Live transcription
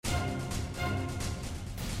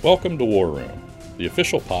Welcome to War Room, the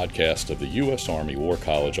official podcast of the U.S. Army War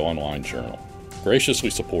College online journal, graciously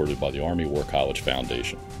supported by the Army War College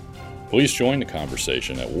Foundation. Please join the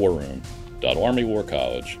conversation at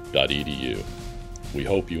warroom.armywarcollege.edu. We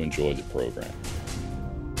hope you enjoy the program.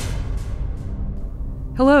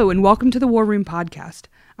 Hello, and welcome to the War Room podcast.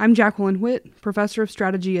 I'm Jacqueline Witt, Professor of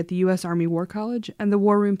Strategy at the U.S. Army War College and the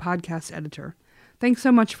War Room podcast editor. Thanks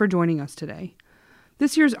so much for joining us today.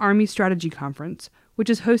 This year's Army Strategy Conference, which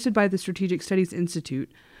is hosted by the Strategic Studies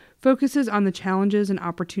Institute, focuses on the challenges and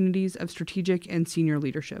opportunities of strategic and senior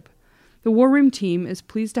leadership. The War Room team is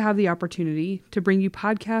pleased to have the opportunity to bring you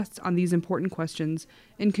podcasts on these important questions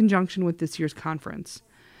in conjunction with this year's conference.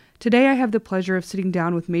 Today I have the pleasure of sitting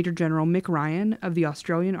down with Major General Mick Ryan of the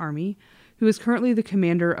Australian Army, who is currently the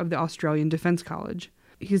commander of the Australian Defence College.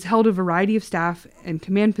 He's held a variety of staff and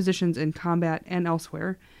command positions in combat and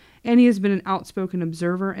elsewhere, and he has been an outspoken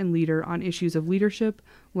observer and leader on issues of leadership,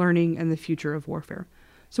 learning, and the future of warfare.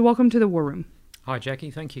 So welcome to the War Room. Hi,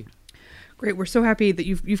 Jackie. Thank you. Great. We're so happy that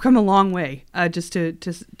you've come a long way just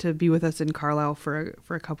to be with us in Carlisle for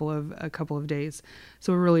a couple of days.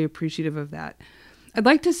 So we're really appreciative of that. I'd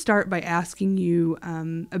like to start by asking you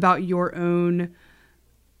about your own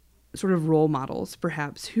sort of role models,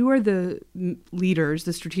 perhaps. Who are the leaders,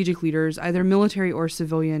 the strategic leaders, either military or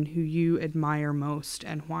civilian, who you admire most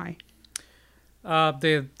and why?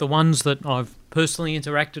 They're the ones that I've personally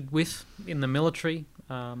interacted with in the military.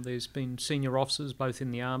 There's been senior officers both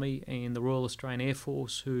in the Army and the Royal Australian Air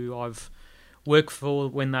Force who I've worked for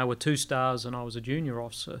when they were 2 stars and I was a junior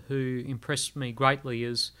officer, who impressed me greatly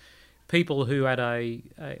as people who had a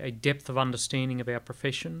depth of understanding of our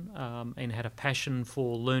profession and had a passion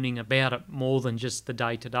for learning about it more than just the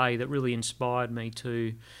day-to-day that really inspired me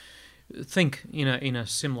to think in a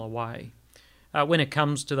similar way. When it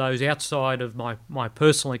comes to those outside of my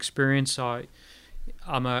personal experience,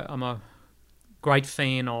 I'm a great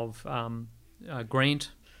fan of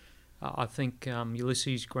Grant. I think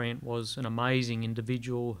Ulysses Grant was an amazing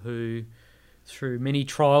individual who, through many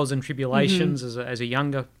trials and tribulations as a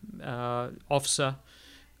younger officer,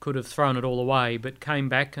 could have thrown it all away, but came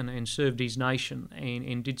back and served his nation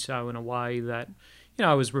and did so in a way that,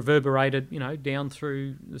 was reverberated, down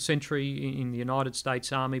through the century in the United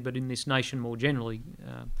States Army, but in this nation more generally.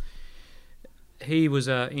 He was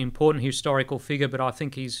an important historical figure, but I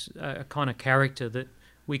think he's a kind of character that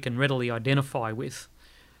we can readily identify with.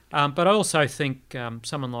 But I also think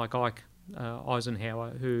someone like Ike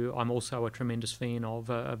Eisenhower, who I'm also a tremendous fan of,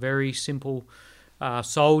 a very simple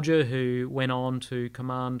soldier who went on to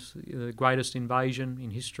command the greatest invasion in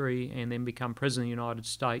history and then become President of the United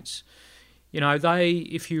States.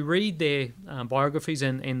 If you read their biographies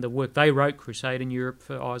and the work they wrote, Crusade in Europe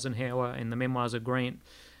for Eisenhower and the Memoirs of Grant,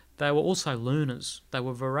 they were also learners. They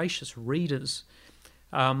were voracious readers.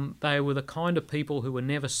 They were the kind of people who were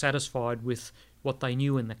never satisfied with what they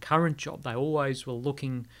knew in the current job. They always were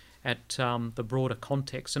looking at the broader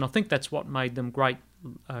context. And I think that's what made them great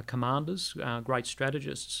commanders, great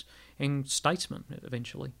strategists, and statesmen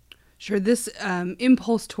eventually. Sure. This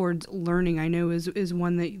impulse towards learning, I know, is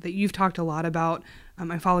one that you've talked a lot about.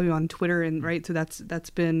 I follow you on Twitter, and right, so that's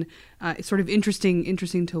been sort of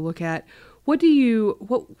interesting to look at. What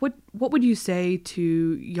would you say to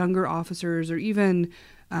younger officers or even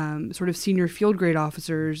sort of senior field grade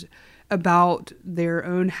officers about their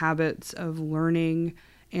own habits of learning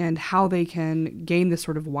and how they can gain this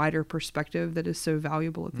sort of wider perspective that is so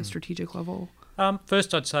valuable at the strategic level?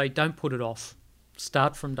 First, I'd say don't put it off.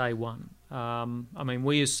 Start from day one.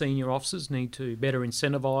 We as senior officers need to better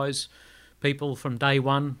incentivise people from day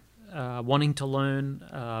one wanting to learn,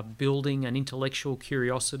 building an intellectual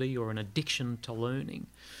curiosity or an addiction to learning.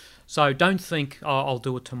 So don't think, I'll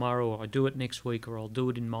do it tomorrow, or I'll do it next week, or I'll do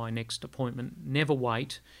it in my next appointment. Never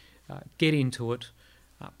wait. Get into it.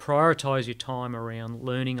 Prioritise your time around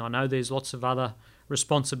learning. I know there's lots of other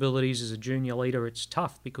responsibilities as a junior leader. It's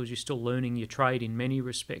tough because you're still learning your trade in many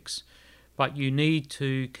respects. But you need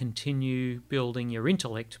to continue building your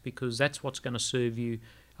intellect, because that's what's going to serve you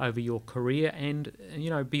over your career and,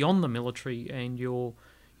 beyond the military and your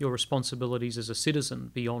responsibilities as a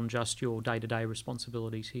citizen, beyond just your day-to-day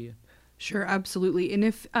responsibilities here. Sure, absolutely. And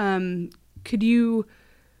if could you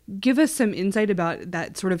give us some insight about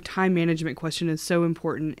that sort of time management question is so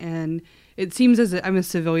important. And it seems, I'm a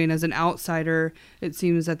civilian, as an outsider, it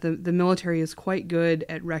seems that the military is quite good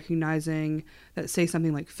at recognizing that, say,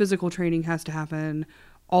 something like physical training has to happen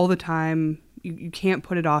all the time. You can't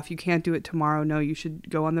put it off. You can't do it tomorrow. No, you should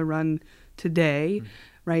go on the run today,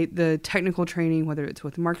 right? The technical training, whether it's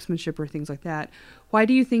with marksmanship or things like that. Why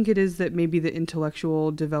do you think it is that maybe the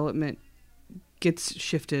intellectual development gets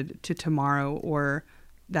shifted to tomorrow or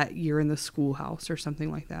that year in the schoolhouse or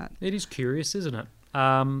something like that. It is curious, isn't it?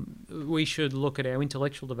 We should look at our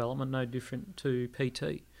intellectual development no different to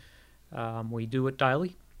PT. We do it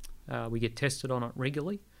daily. We get tested on it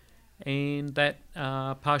regularly, and that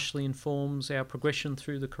partially informs our progression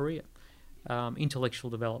through the career. Intellectual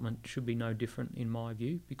development should be no different in my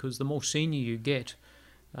view, because the more senior you get,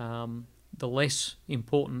 the less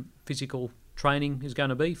important physical training is going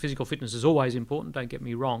to be. Physical fitness is always important, don't get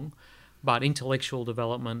me wrong, but intellectual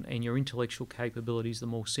development and your intellectual capabilities, the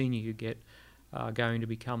more senior you get, are going to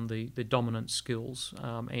become the dominant skills,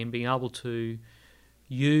 and being able to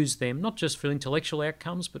use them not just for intellectual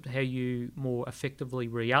outcomes, but how you more effectively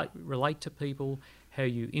relate to people, how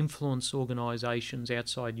you influence organisations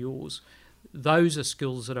outside yours. Those are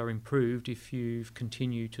skills that are improved if you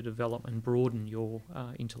continue to develop and broaden your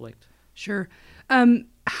intellect. Sure.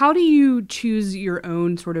 How do you choose your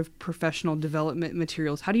own sort of professional development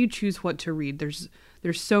materials? How do you choose what to read? There's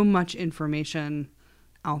so much information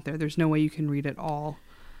out there. There's no way you can read it all.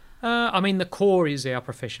 The core is our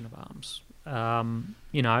profession of arms.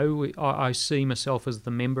 I see myself as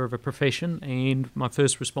the member of a profession, and my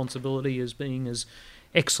first responsibility is being as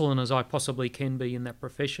excellent as I possibly can be in that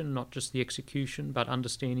profession, not just the execution, but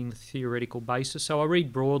understanding the theoretical basis. So I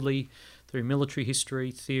read broadly through military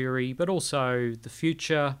history, theory, but also the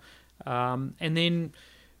future, and then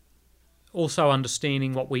also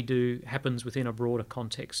understanding what we do happens within a broader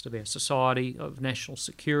context of our society, of national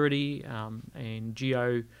security, and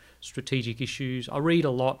geostrategic issues. I read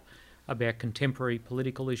a lot about contemporary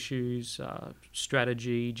political issues,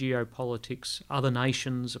 strategy, geopolitics, other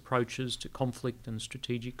nations' approaches to conflict and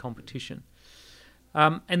strategic competition.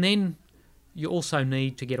 And then you also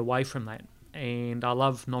need to get away from that. And I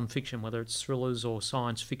love non-fiction, whether it's thrillers or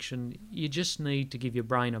science fiction. You just need to give your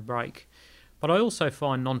brain a break. But I also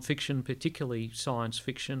find non-fiction, particularly science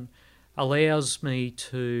fiction, allows me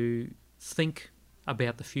to think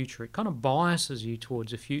about the future. It kind of biases you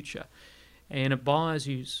towards the future. And it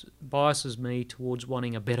biases me towards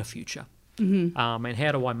wanting a better future. Mm-hmm. And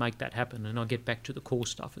how do I make that happen? And I get back to the core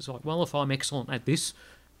stuff. It's like, well, if I'm excellent at this,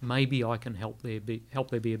 maybe I can help there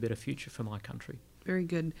be a better future for my country. Very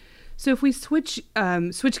good. So if we switch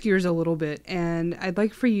gears a little bit, and I'd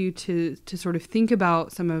like for you to sort of think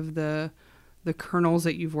about some of the colonels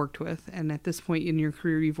that you've worked with, and at this point in your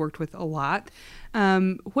career you've worked with a lot.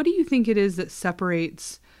 What do you think it is that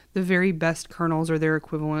separates the very best colonels or their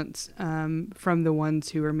equivalents from the ones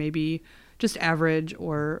who are maybe just average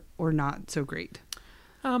or not so great?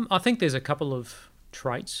 I think there's a couple of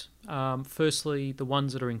traits. Firstly, the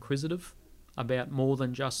ones that are inquisitive about more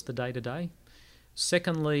than just the day-to-day.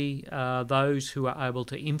 Secondly, those who are able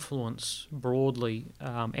to influence broadly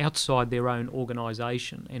outside their own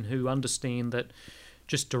organisation, and who understand that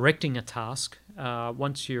just directing a task,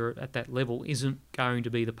 once you're at that level, isn't going to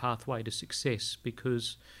be the pathway to success,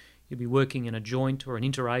 because you'll be working in a joint or an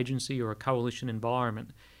interagency or a coalition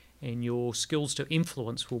environment, and your skills to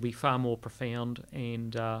influence will be far more profound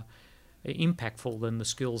and impactful than the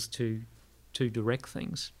skills to direct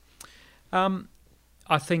things.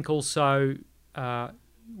 I think also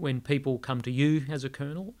when people come to you as a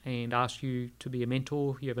colonel and ask you to be a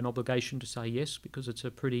mentor, you have an obligation to say yes, because it's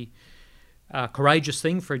a pretty courageous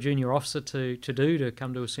thing for a junior officer to do, to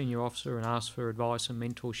come to a senior officer and ask for advice and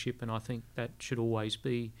mentorship, and I think that should always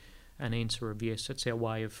be an answer of yes. That's our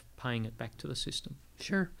way of paying it back to the system.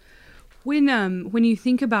 Sure. When you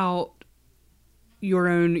think about your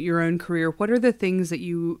own career, what are the things that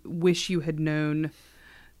you wish you had known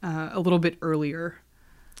a little bit earlier?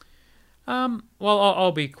 Well,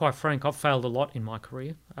 I'll be quite frank. I've failed a lot in my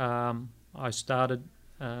career. I started,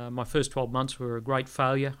 my first 12 months were a great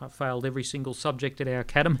failure. I failed every single subject at our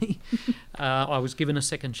academy. I was given a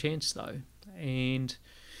second chance, though. And,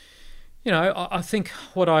 I think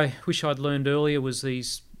what I wish I'd learned earlier was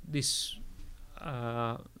this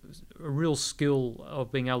a real skill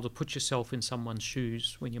of being able to put yourself in someone's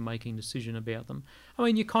shoes when you're making a decision about them. I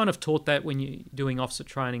mean, you kind of taught that when you're doing officer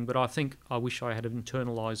training, but I think I wish I had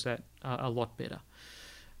internalised that a lot better.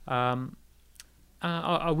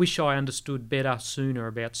 I wish I understood better sooner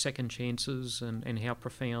about second chances and how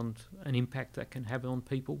profound an impact that can have on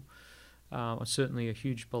people. I'm certainly a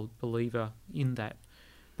huge believer in that.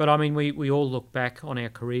 But I mean, we all look back on our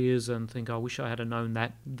careers and think, I wish I had known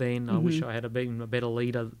that then. I wish I had been a better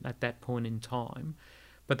leader at that point in time.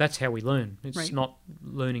 But that's how we learn. It's not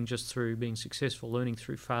learning just through being successful. Learning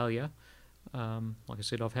through failure, like I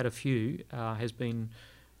said, I've had a few, has been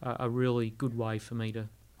a really good way for me to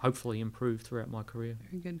hopefully improve throughout my career.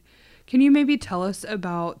 Very good. Can you maybe tell us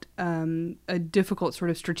about a difficult sort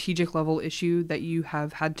of strategic level issue that you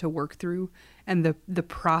have had to work through, and the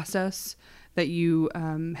process that you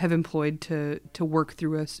have employed to work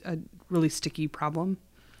through a really sticky problem?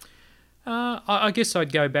 I guess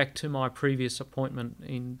I'd go back to my previous appointment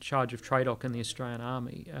in charge of TRADOC in the Australian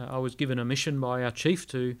Army. I was given a mission by our chief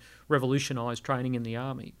to revolutionise training in the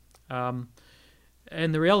Army. And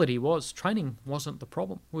the reality was training wasn't the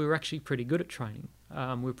problem. We were actually pretty good at training.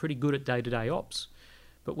 We were pretty good at day-to-day ops.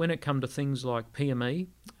 But when it come to things like PME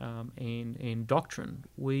and doctrine,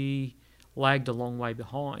 we lagged a long way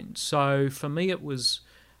behind. So for me it was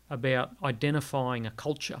about identifying a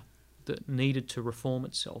culture that needed to reform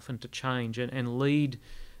itself and to change and lead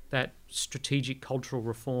that strategic cultural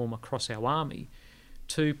reform across our army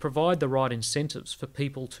to provide the right incentives for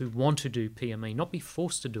people to want to do PME, not be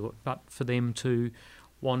forced to do it, but for them to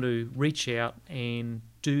want to reach out and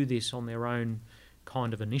do this on their own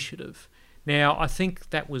kind of initiative. Now, I think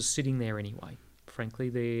that was sitting there anyway. Frankly,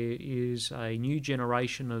 there is a new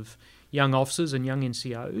generation of young officers and young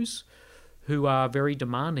NCOs who are very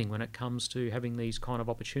demanding when it comes to having these kind of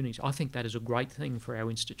opportunities. I think that is a great thing for our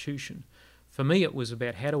institution. For me, it was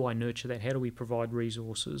about how do I nurture that? How do we provide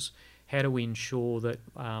resources? How do we ensure that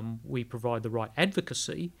we provide the right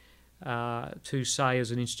advocacy to say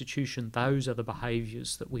as an institution, those are the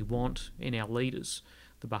behaviours that we want in our leaders,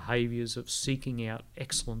 the behaviours of seeking out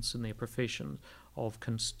excellence in their profession, of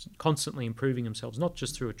constantly improving themselves, not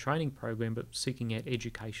just through a training program, but seeking out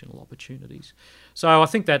educational opportunities. So I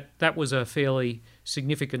think that was a fairly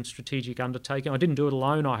significant strategic undertaking. I didn't do it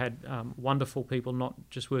alone. I had wonderful people not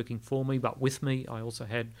just working for me, but with me. I also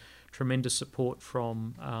had tremendous support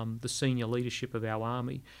from the senior leadership of our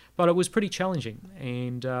Army. But it was pretty challenging,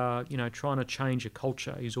 and trying to change a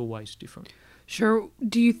culture is always different. Sure.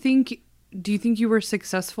 Do you think you were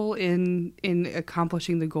successful in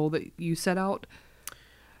accomplishing the goal that you set out?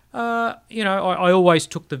 I always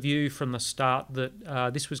took the view from the start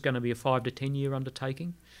that this was going to be a 5 to 10 year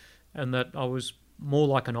undertaking, and that I was more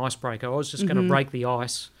like an icebreaker. I was just going to break the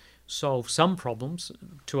ice, solve some problems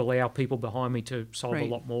to allow people behind me to solve a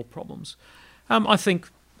lot more problems. I think,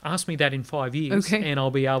 ask me that in 5 years and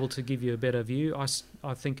I'll be able to give you a better view.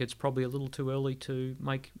 I think it's probably a little too early to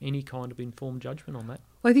make any kind of informed judgment on that.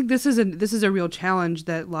 Well, I think this is a real challenge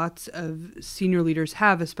that lots of senior leaders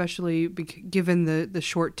have, especially given the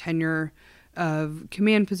short tenure of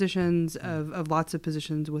command positions, of lots of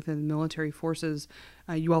positions within military forces.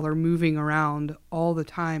 You all are moving around all the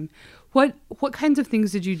time. What kinds of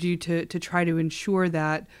things did you do to try to ensure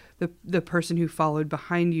that the person who followed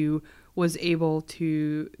behind you was able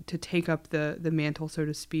to take up the mantle, so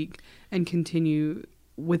to speak, and continue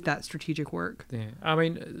with that strategic work? Yeah, I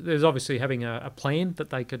mean, there's obviously having a plan that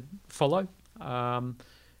they could follow, and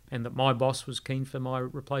that my boss was keen for my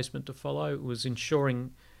replacement to follow. It was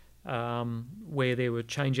ensuring where there were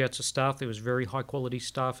change-outs of staff, there was very high-quality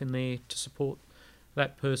staff in there to support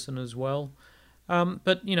that person as well.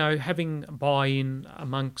 But, having buy-in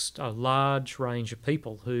amongst a large range of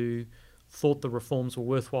people who thought the reforms were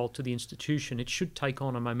worthwhile to the institution, it should take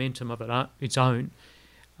on a momentum of its own.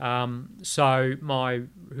 So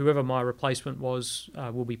whoever my replacement was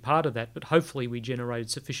will be part of that, but hopefully we generated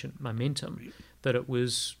sufficient momentum that it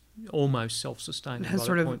was almost self-sustaining. It has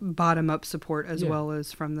sort of bottom-up support as well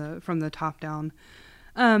as from the top down.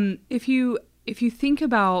 If you think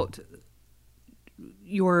about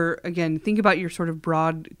your sort of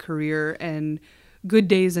broad career and good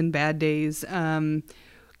days and bad days,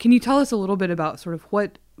 can you tell us a little bit about sort of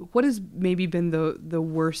what has maybe been the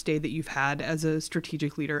worst day that you've had as a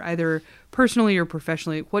strategic leader, either personally or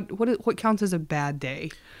professionally? What counts as a bad day?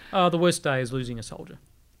 The worst day is losing a soldier.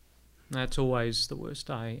 That's always the worst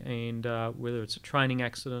day, and whether it's a training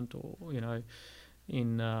accident or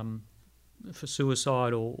for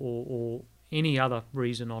suicide or any other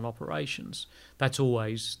reason on operations, that's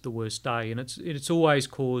always the worst day, and it's always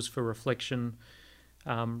cause for reflection,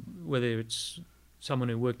 whether it's someone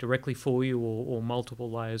who worked directly for you or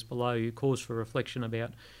multiple layers below you, cause for reflection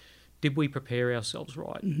about, did we prepare ourselves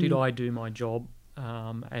right? Mm-hmm. Did I do my job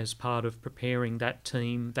as part of preparing that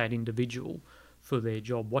team, that individual for their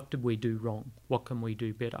job? What did we do wrong? What can we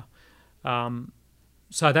do better?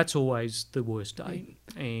 So that's always the worst day.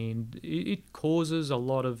 And it causes a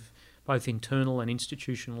lot of both internal and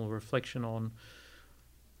institutional reflection on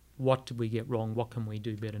what did we get wrong? What can we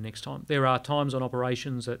do better next time? There are times on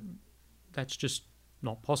operations that's just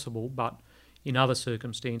not possible, but in other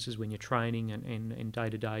circumstances when you're training and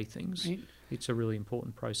day-to-day things, it's a really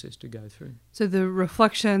important process to go through. So the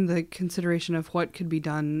reflection, the consideration of what could be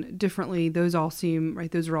done differently, those all seem,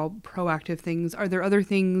 those are all proactive things. Are there other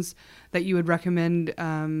things that you would recommend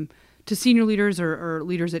to senior leaders or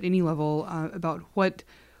leaders at any level about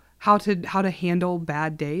how to handle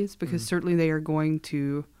bad days? Because certainly they are going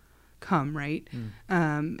to come, right?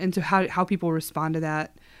 And so how people respond to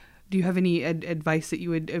that. Do you have any advice that you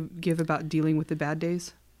would give about dealing with the bad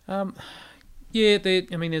days? Yeah,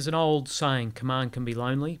 there's an old saying, command can be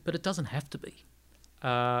lonely, but it doesn't have to be.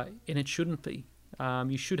 And it shouldn't be.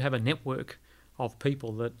 You should have a network of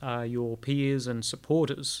people that are your peers and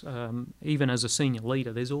supporters. Even as a senior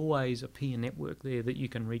leader, there's always a peer network there that you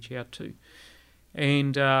can reach out to.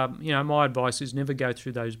 And, my advice is never go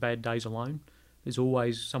through those bad days alone. There's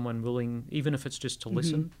always someone willing, even if it's just to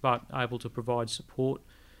listen, but able to provide support.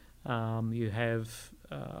 You have,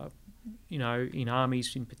 in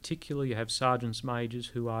armies in particular, you have sergeants majors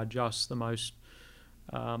who are just the most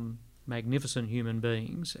magnificent human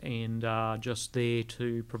beings and are just there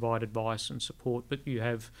to provide advice and support. But you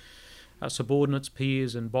have subordinates,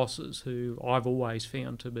 peers and bosses who I've always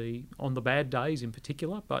found to be, on the bad days in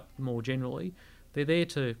particular, but more generally, they're there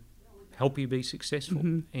to help you be successful.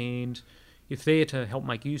 And if they're to help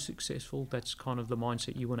make you successful, that's kind of the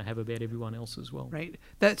mindset you want to have about everyone else as well. Right.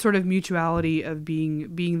 That sort of mutuality of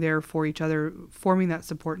being there for each other, forming that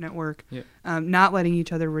support network, not letting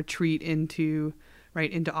each other retreat into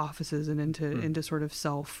offices and into sort of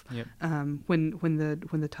self when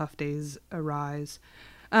the tough days arise.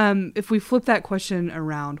 If we flip that question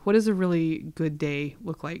around, what does a really good day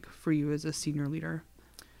look like for you as a senior leader?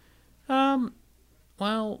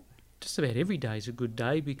 Well, just about every day is a good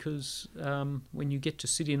day because when you get to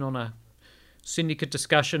sit in on a syndicate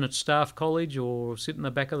discussion at Staff College or sit in the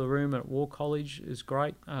back of the room at War College is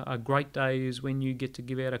great. A great day is when you get to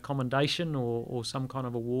give out a commendation or some kind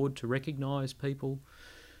of award to recognise people.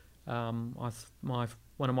 One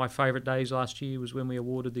of my favourite days last year was when we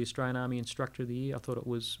awarded the Australian Army Instructor of the Year. I thought it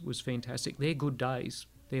was fantastic. They're good days.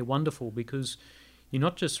 They're wonderful because you're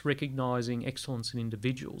not just recognising excellence in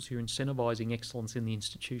individuals, you're incentivising excellence in the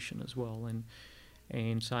institution as well,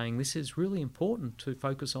 and saying this is really important to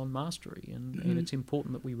focus on mastery, and it's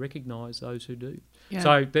important that we recognise those who do. Yeah.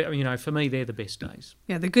 So, for me, they're the best days.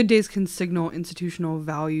 Yeah, the good days can signal institutional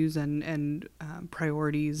values and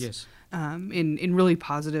priorities. Yes. In really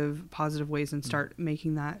positive ways, and start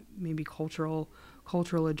making that maybe cultural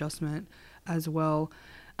adjustment as well.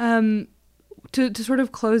 To sort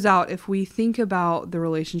of close out, if we think about the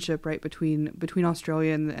relationship right between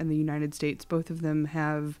Australia and the United States, both of them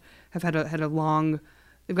have had a long,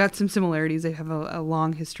 they've got some similarities. They have a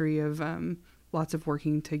long history of lots of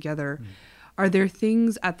working together. Are there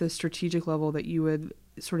things at the strategic level that you would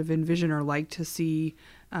sort of envision or like to see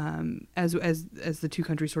as the two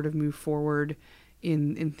countries sort of move forward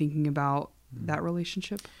in thinking about that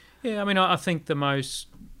relationship? Yeah, I think the most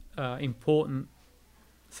important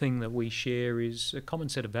thing that we share is a common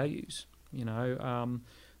set of values.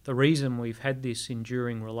 The reason we've had this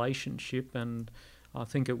enduring relationship, and I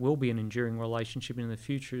think it will be an enduring relationship in the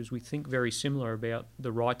future, is we think very similar about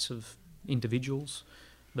the rights of individuals,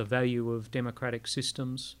 the value of democratic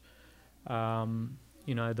systems, the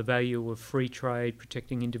value of free trade,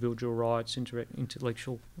 protecting individual rights,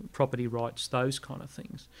 intellectual property rights, those kind of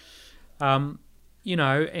things.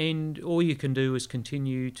 And all you can do is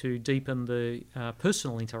continue to deepen the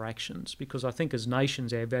personal interactions, because I think as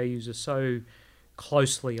nations our values are so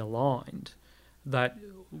closely aligned that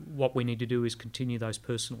what we need to do is continue those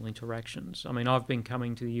personal interactions. I've been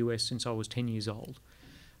coming to the US since I was 10 years old.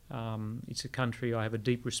 It's a country I have a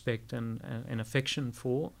deep respect and affection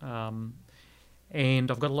for,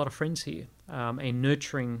 and I've got a lot of friends here. And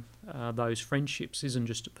nurturing those friendships isn't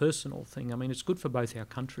just a personal thing. It's good for both our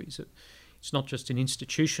countries. It's not just an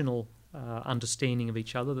institutional understanding of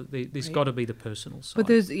each other. There's got to be the personal side.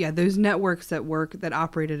 But those networks that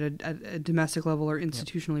operate at a domestic level or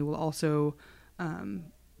institutionally will also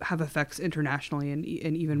have effects internationally and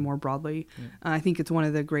even more broadly. I think it's one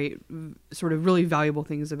of the great sort of really valuable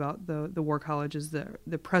things about the War College is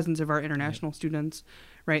the presence of our international students,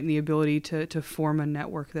 right, and the ability to form a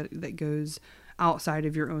network that goes outside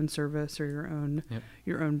of your own service or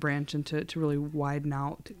your own branch, and to really widen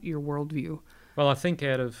out your worldview. Well, I think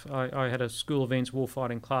I had a school events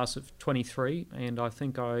warfighting class of 23, and I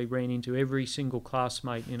think I ran into every single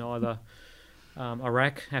classmate in either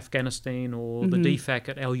Iraq, Afghanistan, or the DFAC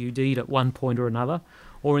at LUD at one point or another,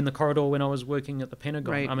 or in the corridor when I was working at the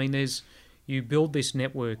Pentagon. Right. You build this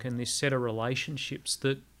network and this set of relationships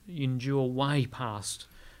that endure way past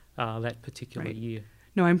that particular year.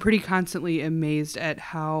 No, I'm pretty constantly amazed at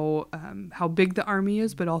how big the Army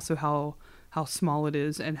is, but also how small it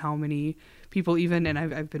is, and how many people and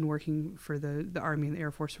I've been working for the Army and the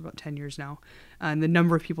Air Force for about 10 years now, and the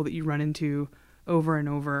number of people that you run into over and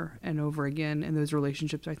over and over again, and those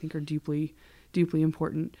relationships I think are deeply, deeply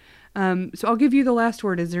important. So I'll give you the last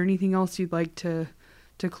word. Is there anything else you'd like to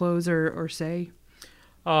close or say?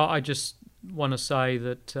 I just want to say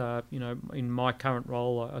that, in my current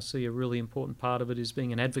role, I see a really important part of it is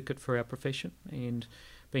being an advocate for our profession and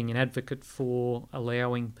being an advocate for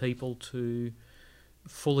allowing people to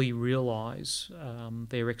fully realise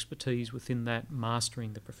their expertise within that,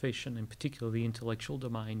 mastering the profession, and particularly the intellectual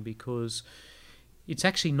domain, because it's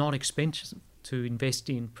actually not expensive to invest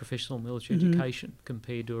in professional military education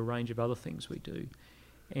compared to a range of other things we do.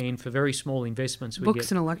 And for very small investments, we Books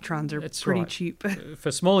and electrons are pretty cheap.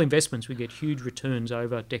 For small investments, we get huge returns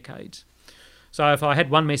over decades. So if I had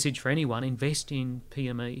one message for anyone, invest in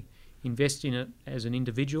PME. Invest in it as an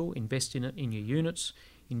individual, invest in it in your units,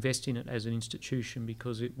 invest in it as an institution,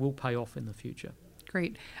 because it will pay off in the future.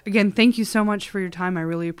 Great. Again, thank you so much for your time. I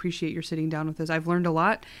really appreciate your sitting down with us. I've learned a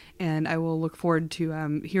lot, and I will look forward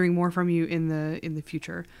to hearing more from you in the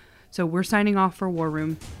future. So we're signing off for War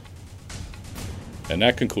Room. And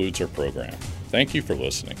that concludes our program. Thank you for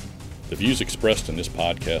listening. The views expressed in this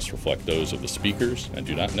podcast reflect those of the speakers and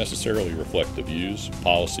do not necessarily reflect the views,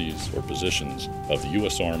 policies, or positions of the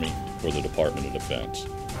U.S. Army or the Department of Defense.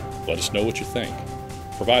 Let us know what you think.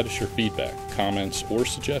 Provide us your feedback, comments, or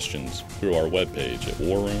suggestions through our webpage at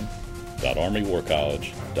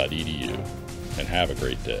warroom.armywarcollege.edu, and have a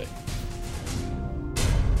great day.